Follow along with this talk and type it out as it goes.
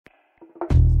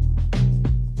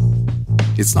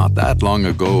It's not that long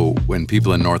ago when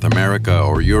people in North America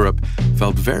or Europe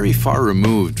felt very far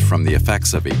removed from the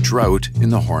effects of a drought in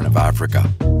the Horn of Africa.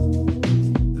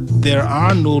 There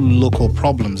are no local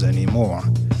problems anymore.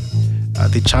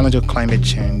 The challenge of climate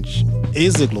change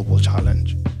is a global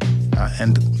challenge.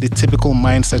 And the typical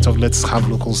mindset of let's have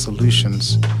local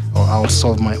solutions or I'll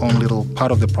solve my own little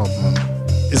part of the problem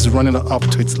is running up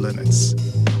to its limits.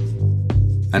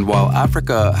 And while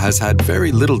Africa has had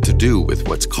very little to do with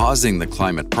what's causing the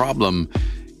climate problem,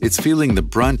 it's feeling the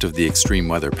brunt of the extreme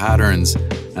weather patterns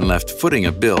and left footing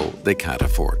a bill they can't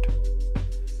afford.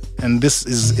 And this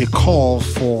is a call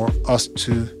for us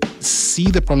to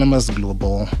see the problem as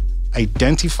global,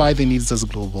 identify the needs as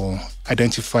global,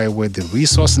 identify where the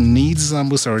resource needs are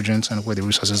most urgent and where the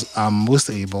resources are most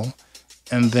able,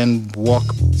 and then work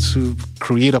to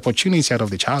create opportunity out of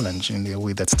the challenge in a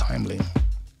way that's timely.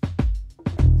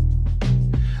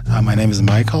 My name is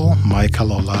Michael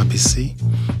Olabisi.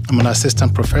 I'm an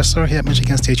assistant professor here at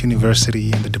Michigan State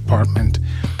University in the Department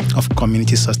of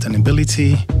Community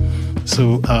Sustainability.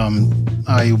 So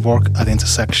I work at the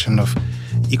intersection of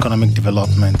economic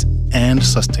development and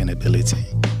sustainability.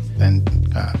 And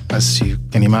as you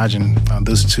can imagine,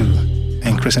 those two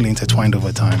increasingly intertwined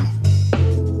over time.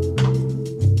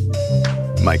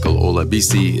 Michael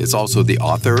Olabisi is also the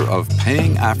author of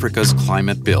Paying Africa's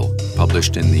Climate Bill,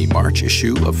 published in the March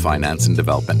issue of Finance and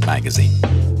Development magazine.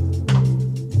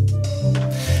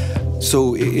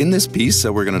 So in this piece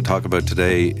that we're going to talk about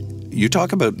today, you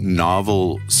talk about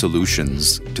novel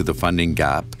solutions to the funding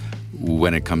gap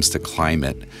when it comes to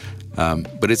climate.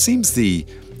 But it seems the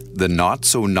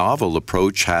not-so-novel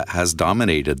approach has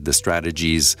dominated the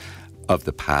strategies of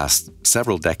the past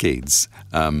several decades,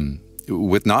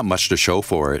 with not much to show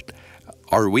for it.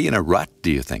 Are we in a rut,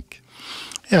 do you think?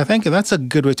 Yeah, thank you. That's a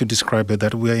good way to describe it,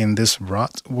 that we're in this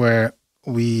rut where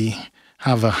we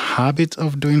have a habit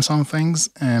of doing some things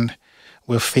and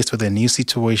we're faced with a new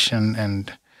situation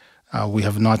and we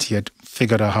have not yet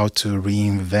figured out how to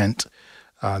reinvent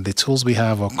the tools we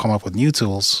have or come up with new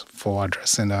tools for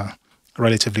addressing a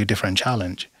relatively different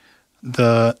challenge.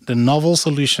 The novel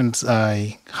solutions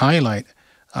I highlight,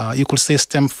 you could say,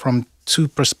 stem from two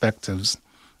perspectives.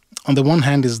 On the one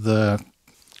hand is the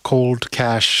cold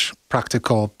cash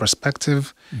practical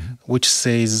perspective, which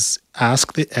says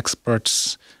ask the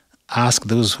experts, ask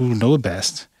those who know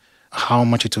best how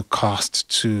much it will cost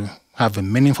to have a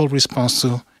meaningful response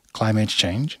to climate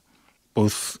change,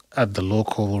 both at the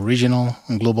local, regional,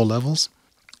 and global levels,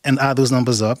 and add those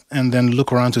numbers up and then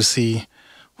look around to see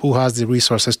who has the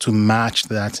resources to match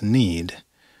that need.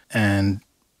 And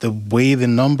the way the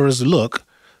numbers look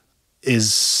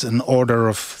is an order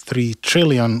of 3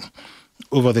 trillion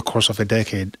over the course of a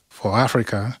decade for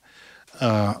Africa,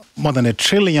 more than $1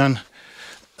 trillion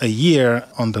a year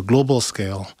on the global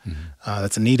scale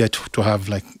that's needed to have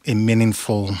like a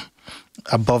meaningful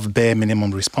above bare minimum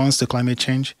response to climate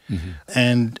change.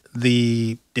 And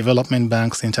the development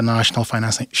banks, the international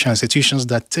financial institutions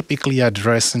that typically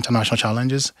address international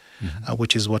challenges,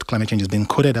 which is what climate change has been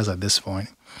coded as at this point,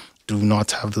 do not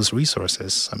have those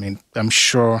resources. I mean, I'm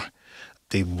sure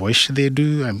they wish they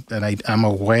do, and I'm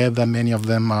aware that many of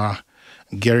them are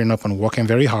gearing up and working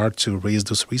very hard to raise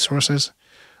those resources.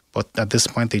 But at this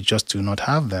point, they just do not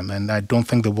have them. And I don't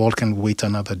think the world can wait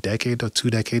another decade or 2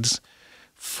 decades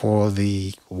for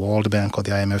the World Bank or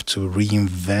the IMF to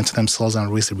reinvent themselves and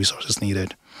raise the resources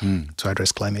needed to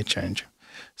address climate change.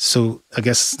 So I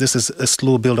guess this is a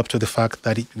slow build up to the fact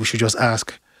that we should just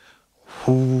ask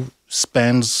who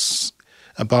spends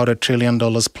about $1 trillion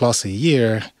plus a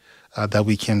year that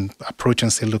we can approach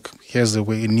and say, look, here's a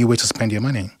new way to spend your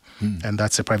money. And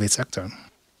that's the private sector.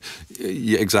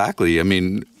 Yeah, exactly. I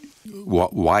mean,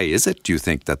 why is it, do you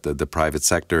think, that the private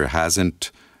sector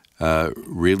hasn't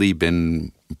really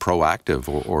been proactive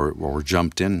or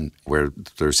jumped in where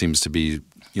there seems to be,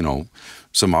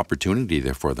 some opportunity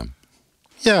there for them?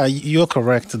 Yeah, you're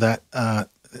correct that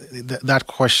that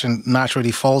question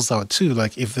naturally falls out too.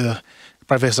 Like if the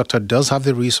private sector does have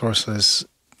the resources,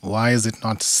 why is it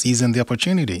not seizing the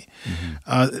opportunity?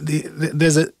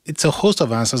 It's a host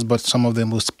of answers, but some of the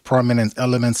most prominent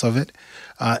elements of it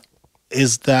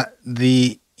is that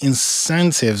the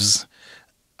incentives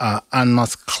are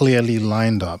not clearly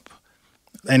lined up.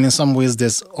 And in some ways,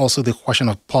 there's also the question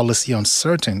of policy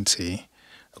uncertainty,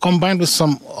 combined with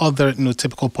some other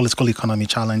typical political economy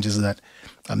challenges that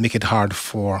make it hard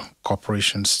for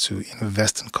corporations to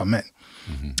invest and commit.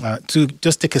 To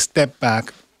just take a step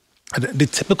back, the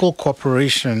typical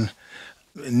corporation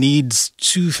needs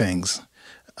two things.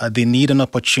 They need an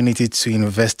opportunity to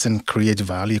invest and create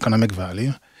value, economic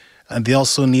value. And they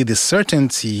also need the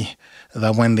certainty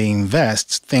that when they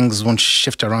invest, things won't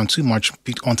shift around too much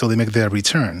until they make their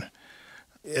return.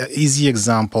 Easy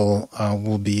example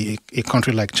will be a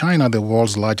country like China, the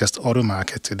world's largest auto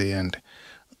market today, and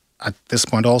at this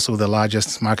point also the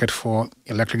largest market for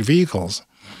electric vehicles.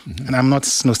 Mm-hmm. And I'm not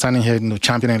standing here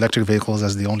championing electric vehicles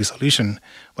as the only solution,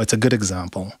 but it's a good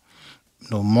example.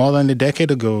 More than a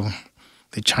decade ago,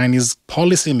 the Chinese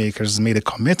policymakers made a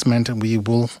commitment, and we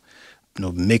will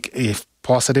make a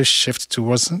positive shift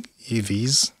towards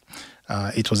EVs.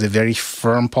 It was a very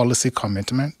firm policy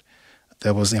commitment.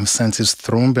 There was incentives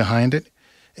thrown behind it.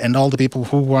 And all the people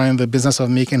who were in the business of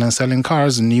making and selling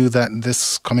cars knew that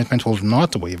this commitment will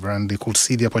not waver, and they could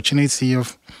see the opportunity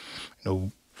of,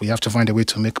 we have to find a way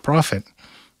to make profit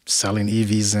selling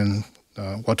EVs in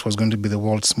what was going to be the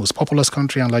world's most populous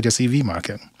country and largest EV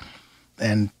market.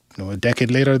 And a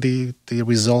decade later, the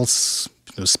results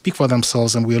speak for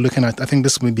themselves, and we're looking at, I think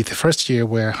this will be the first year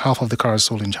where half of the cars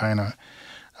sold in China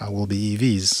will be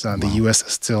EVs. Wow. The US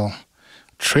is still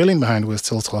trailing behind. We're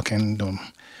still talking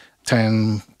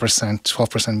 10%,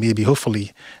 12% maybe,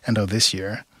 hopefully, end of this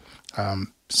year.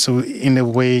 So in a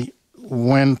way,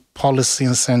 when policy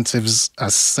incentives are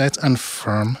set and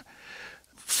firm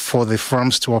for the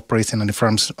firms to operate in, and the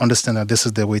firms understand that this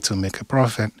is their way to make a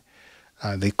profit,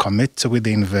 they commit to it,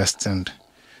 they invest, and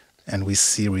we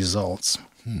see results.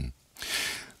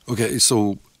 Okay,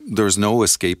 so there's no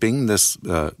escaping this,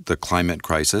 the climate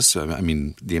crisis. I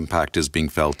mean, the impact is being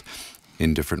felt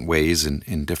in different ways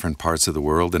in different parts of the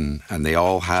world, and they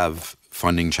all have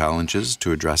funding challenges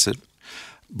to address it.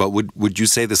 But would you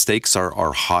say the stakes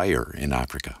are higher in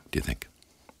Africa, do you think?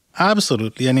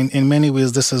 Absolutely. And in many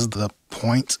ways, this is the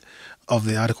point of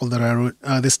the article that I wrote.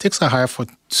 The stakes are higher for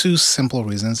two simple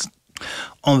reasons.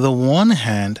 On the one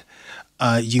hand,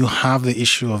 you have the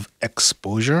issue of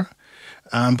exposure.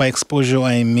 By exposure,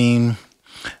 I mean,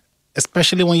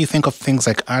 especially when you think of things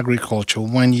like agriculture,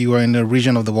 when you are in a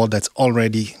region of the world that's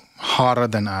already hotter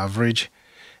than average,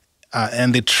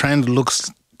 and the trend looks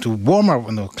to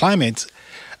warmer climate,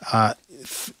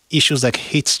 issues like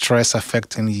heat stress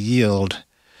affecting yield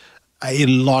are a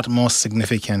lot more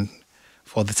significant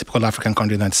for the typical African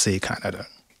country than, say, Canada.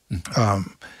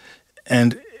 Mm-hmm.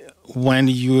 And when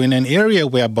you're in an area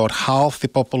where about half the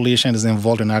population is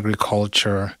involved in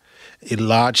agriculture, a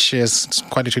large share is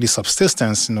quite literally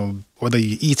subsistence. Whether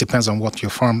you eat depends on what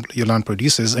your land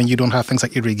produces, and you don't have things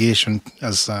like irrigation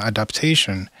as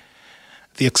adaptation.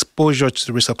 The exposure to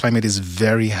the risk of climate is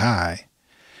very high.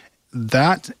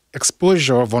 That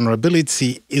exposure or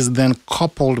vulnerability is then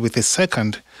coupled with a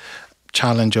second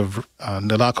challenge of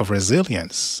the lack of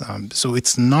resilience. So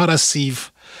it's not as if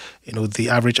the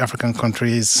average African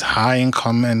country is high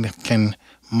income and can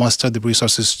muster the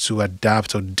resources to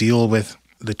adapt or deal with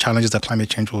the challenges that climate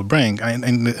change will bring.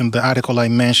 In the article I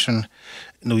mentioned,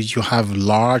 you have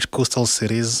large coastal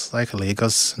cities like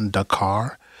Lagos and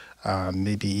Dakar,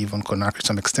 maybe even Conakry to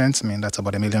some extent. I mean, that's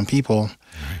about 1 million people,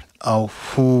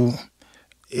 who,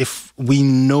 if we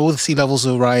know the sea levels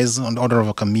will rise on the order of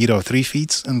like a meter or 3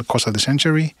 feet in the course of the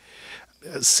century,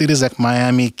 cities like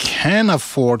Miami can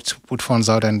afford to put funds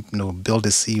out and build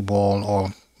a seawall or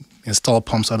install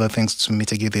pumps, other things to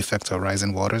mitigate the effect of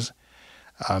rising waters.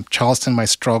 Charleston might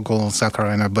struggle in South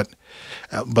Carolina, but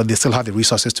they still have the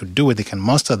resources to do it. They can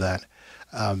muster that.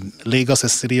 Lagos, a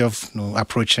city of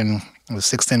approaching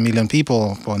 16 million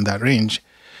people in that range,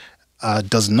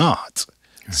 does not.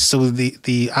 Right. So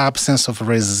the absence of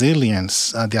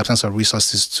resilience, the absence of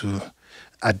resources to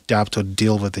adapt or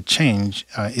deal with the change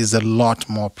is a lot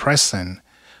more pressing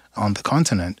on the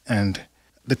continent. And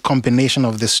the combination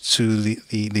of this two,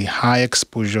 the high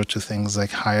exposure to things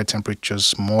like higher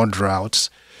temperatures, more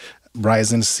droughts,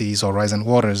 rising seas or rising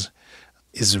waters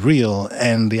is real,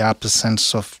 and the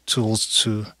absence of tools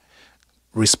to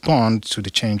respond to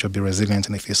the change or be resilient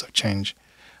in the face of change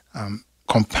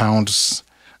compounds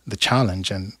the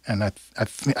challenge. And I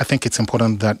think it's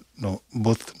important that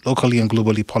both locally and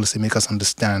globally policymakers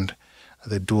understand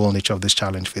the dual nature of this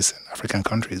challenge facing African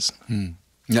countries.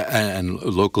 Yeah, and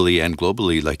locally and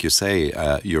globally, like you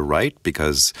say, you're right,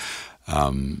 because,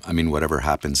 whatever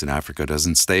happens in Africa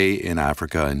doesn't stay in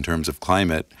Africa in terms of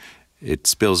climate. It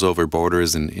spills over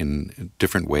borders in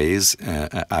different ways.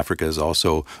 Africa is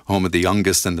also home of the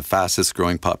youngest and the fastest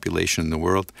growing population in the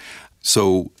world.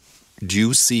 So do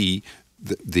you see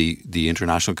the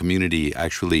international community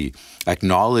actually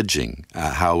acknowledging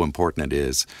how important it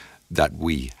is that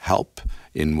we help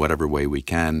in whatever way we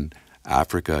can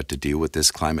Africa to deal with this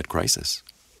climate crisis?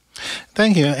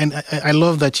 Thank you. And I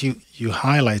love that you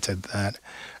highlighted that.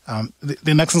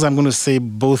 The next things I'm going to say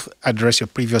both address your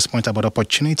previous point about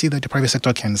opportunity that the private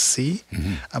sector can see,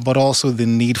 but also the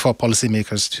need for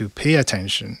policymakers to pay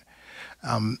attention.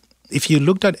 If you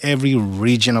looked at every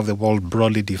region of the world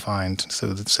broadly defined,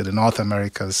 so the North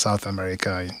America, South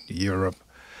America, Europe,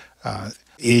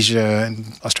 Asia,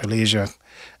 and Australasia,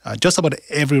 just about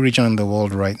every region in the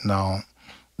world right now,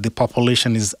 the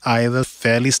population is either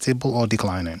fairly stable or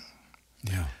declining.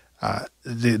 Yeah.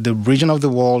 The region of the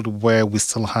world where we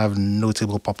still have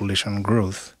notable population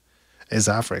growth is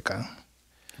Africa.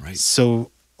 Right.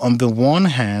 So on the one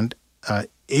hand,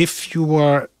 if you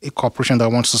are a corporation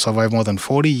that wants to survive more than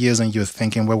 40 years and you're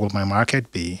thinking, where will my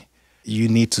market be? You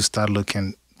need to start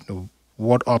looking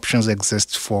what options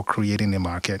exist for creating a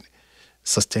market,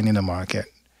 sustaining a market,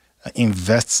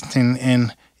 investing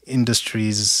in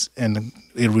industries and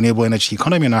a renewable energy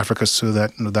economy in Africa so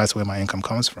that that's where my income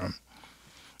comes from.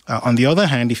 On the other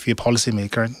hand, if you're a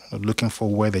policymaker looking for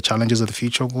where the challenges of the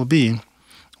future will be,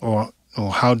 or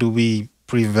how do we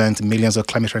prevent millions of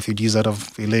climate refugees out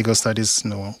of a Lagos that is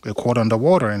a quarter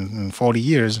underwater in 40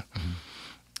 years,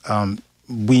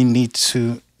 we need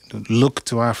to look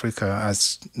to Africa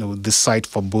as the site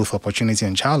for both opportunity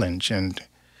and challenge. And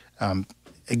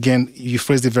again, you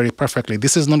phrased it very perfectly.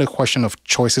 This is not a question of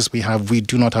choices we have. We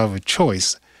do not have a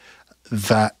choice.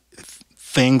 That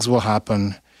things will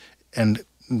happen, and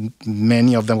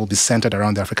many of them will be centered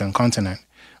around the African continent.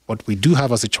 What we do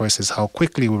have as a choice is how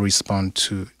quickly we respond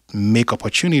to make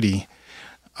opportunity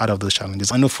out of those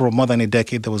challenges. I know for more than a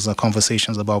decade, there was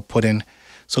conversations about putting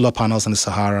solar panels in the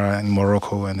Sahara and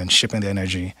Morocco and then shipping the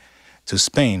energy to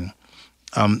Spain.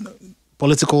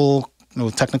 Political,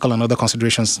 technical and other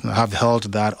considerations have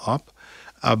held that up,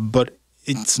 but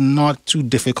it's not too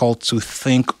difficult to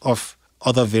think of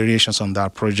other variations on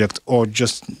that project or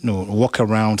just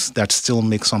workarounds that still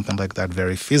make something like that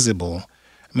very feasible.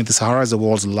 I mean, the Sahara is the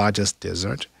world's largest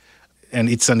desert, and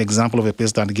it's an example of a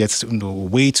place that gets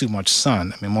way too much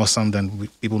sun. I mean, more sun than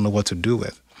people know what to do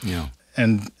with. Yeah.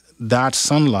 And that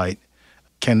sunlight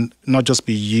can not just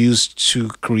be used to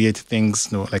create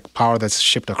things like power that's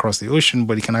shipped across the ocean,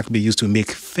 but it can actually be used to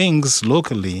make things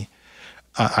locally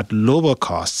at lower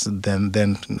costs than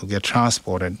get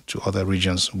transported to other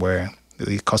regions where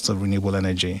the cost of renewable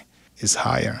energy is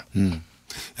higher.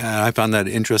 I found that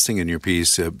interesting in your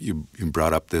piece. You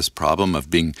brought up this problem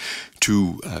of being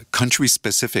too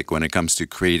country-specific when it comes to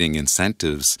creating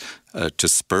incentives to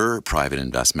spur private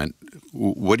investment.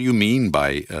 What do you mean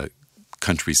by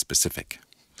country-specific?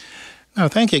 No,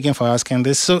 thank you again for asking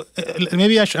this. So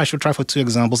maybe I should try for two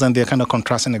examples, and they're kind of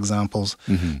contrasting examples.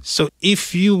 So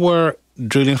if you were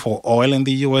drilling for oil in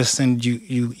the U.S. and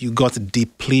you got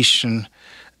depletion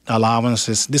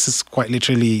allowances, this is quite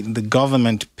literally the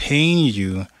government paying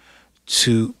you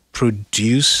to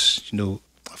produce,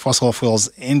 fossil fuels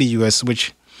in the U.S.,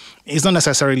 which is not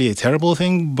necessarily a terrible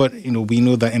thing, but we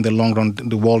know that in the long run,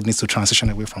 the world needs to transition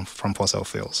away from fossil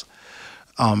fuels,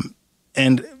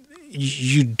 and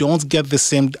you don't get the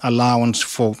same allowance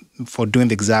for doing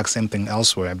the exact same thing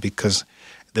elsewhere because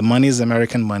the money is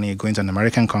American money going to an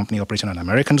American company operating on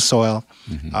American soil,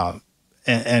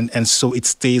 and so it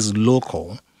stays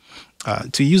local.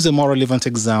 To use a more relevant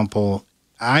example,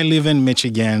 I live in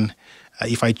Michigan.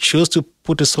 If I chose to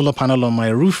put a solar panel on my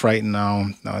roof right now,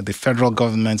 the federal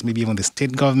government, maybe even the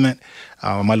state government,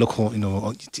 my local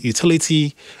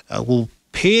utility will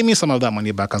pay me some of that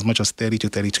money back, as much as 30 to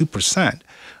 32%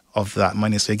 of that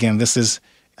money. So again, this is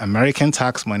American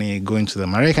tax money going to the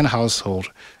American household,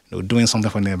 doing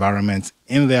something for the environment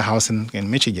in their house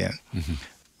in Michigan.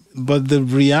 But the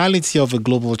reality of a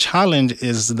global challenge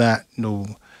is that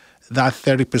that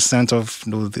 30%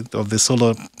 of the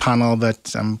solar panel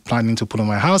that I'm planning to put on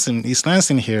my house in East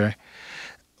Lansing here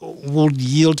will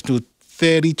yield to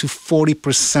 30 to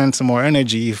 40% more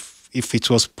energy if it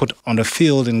was put on a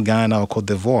field in Ghana or Cote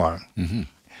d'Ivoire.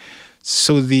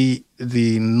 So the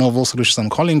novel solutions I'm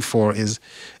calling for is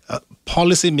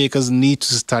policymakers need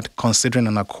to start considering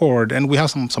an accord, and we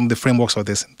have some of the frameworks for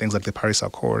this, things like the Paris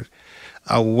Accord,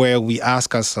 where we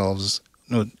ask ourselves,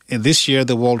 this year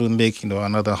the world will make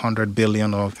another $100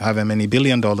 billion or however many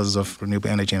billion dollars of renewable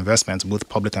energy investments, both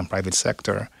public and private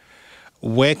sector.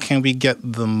 Where can we get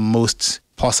the most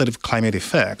positive climate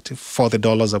effect for the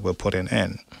dollars that we're putting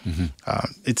in?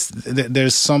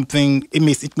 There's something. It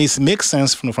may make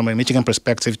sense from a Michigan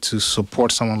perspective to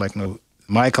support someone like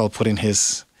Michael putting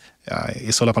his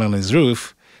solar panel on his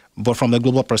roof, but from the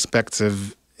global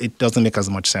perspective, it doesn't make as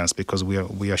much sense because we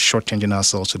are shortchanging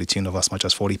ourselves to the tune of as much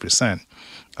as 40%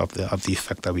 of the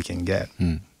effect that we can get.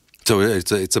 So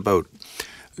it's about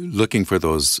looking for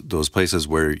those places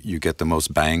where you get the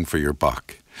most bang for your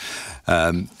buck.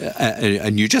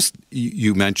 And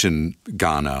you mentioned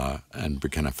Ghana and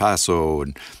Burkina Faso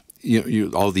and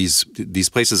all these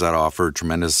places that offer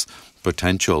tremendous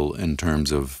potential in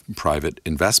terms of private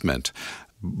investment.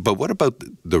 But what about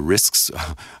the risks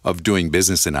of doing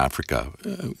business in Africa?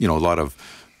 A lot of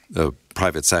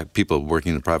people working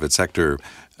in the private sector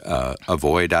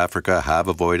avoid Africa, have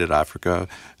avoided Africa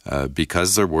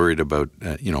because they're worried about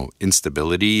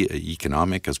instability,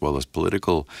 economic as well as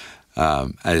political,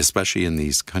 especially in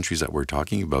these countries that we're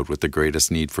talking about with the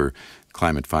greatest need for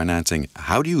climate financing.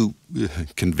 How do you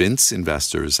convince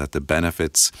investors that the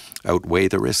benefits outweigh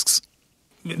the risks?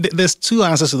 There's two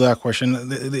answers to that question.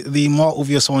 The more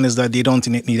obvious one is that they don't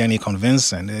need any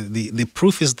convincing. The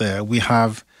proof is there. We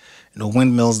have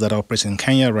windmills that operate in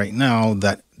Kenya right now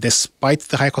that, despite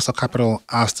the high cost of capital,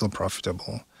 are still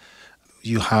profitable.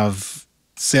 You have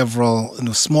several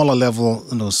smaller level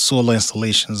solar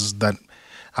installations that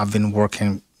have been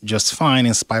working just fine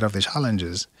in spite of the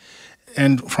challenges.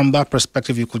 And from that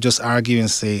perspective, you could just argue and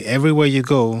say everywhere you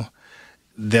go,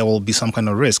 there will be some kind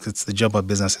of risk. It's the job of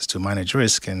businesses to manage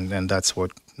risk, and that's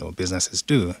what businesses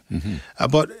do. Mm-hmm.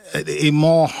 But a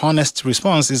more honest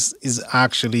response is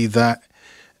actually that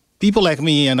people like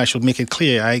me, and I should make it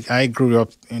clear, I grew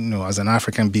up as an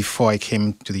African before I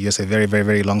came to the US a very, very,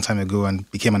 very long time ago and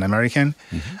became an American.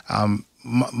 Mm-hmm.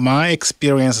 My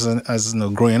experience as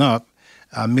growing up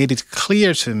made it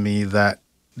clear to me that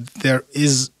there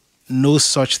is no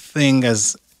such thing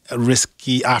as a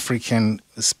risky African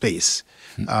space.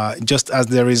 Just as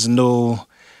there is no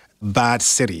bad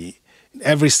city.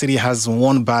 Every city has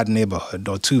one bad neighborhood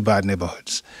or two bad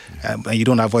neighborhoods. And you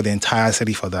don't avoid the entire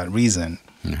city for that reason.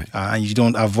 Right. And you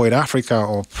don't avoid Africa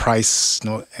or price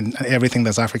and everything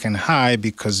that's African high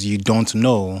because you don't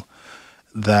know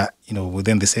that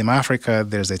within the same Africa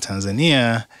there's a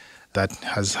Tanzania that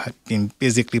has been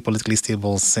basically politically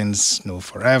stable since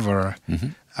forever.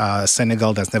 Mm-hmm.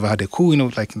 Senegal that's never had a coup,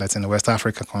 like that's in West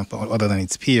Africa other than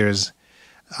its peers.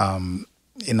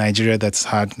 In Nigeria, that's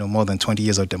had more than 20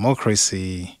 years of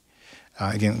democracy,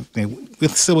 again,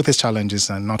 still with its challenges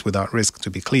and not without risk, to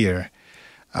be clear.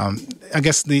 I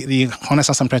guess the honest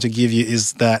answer I'm trying to give you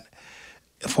is that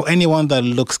for anyone that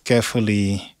looks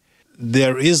carefully,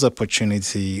 there is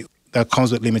opportunity that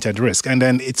comes with limited risk. And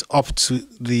then it's up to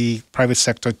the private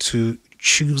sector to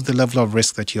choose the level of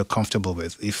risk that you're comfortable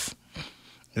with. If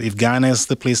Ghana is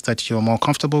the place that you're more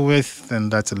comfortable with, then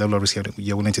that's a level of risk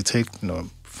you're willing to take,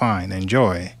 fine,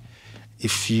 enjoy.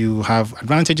 If you have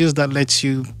advantages that let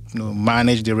you,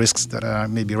 manage the risks that are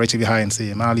maybe relatively high in,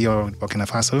 say, Mali or Burkina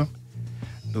Faso,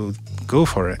 go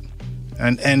for it.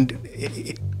 And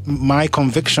my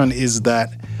conviction is that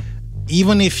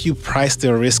even if you price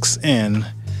the risks in,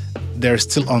 there's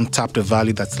still untapped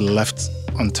value that's left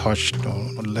untouched or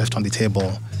left on the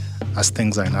table as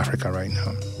things are in Africa right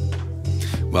now.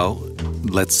 Well,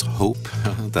 let's hope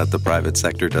that the private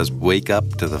sector does wake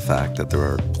up to the fact that there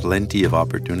are plenty of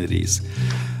opportunities,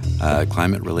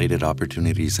 climate-related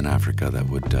opportunities in Africa that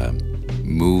would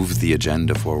move the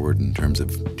agenda forward in terms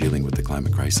of dealing with the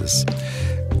climate crisis.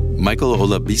 Michael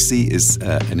Olabisi is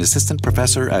an assistant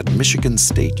professor at Michigan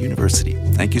State University.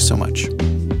 Thank you so much.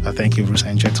 Thank you, Bruce.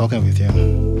 I enjoyed talking with you.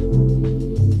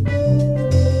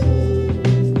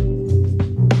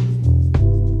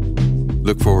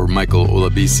 Look for Michael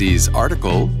Olabisi's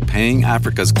article, Paying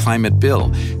Africa's Climate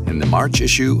Bill, in the March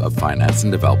issue of Finance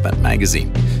and Development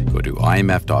magazine. Go to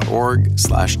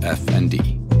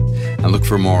imf.org/FND. And look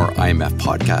for more IMF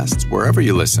podcasts wherever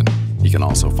you listen. You can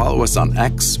also follow us on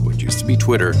X, which used to be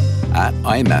Twitter,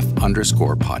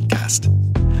 @IMF_podcast.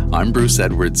 I'm Bruce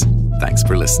Edwards. Thanks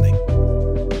for listening.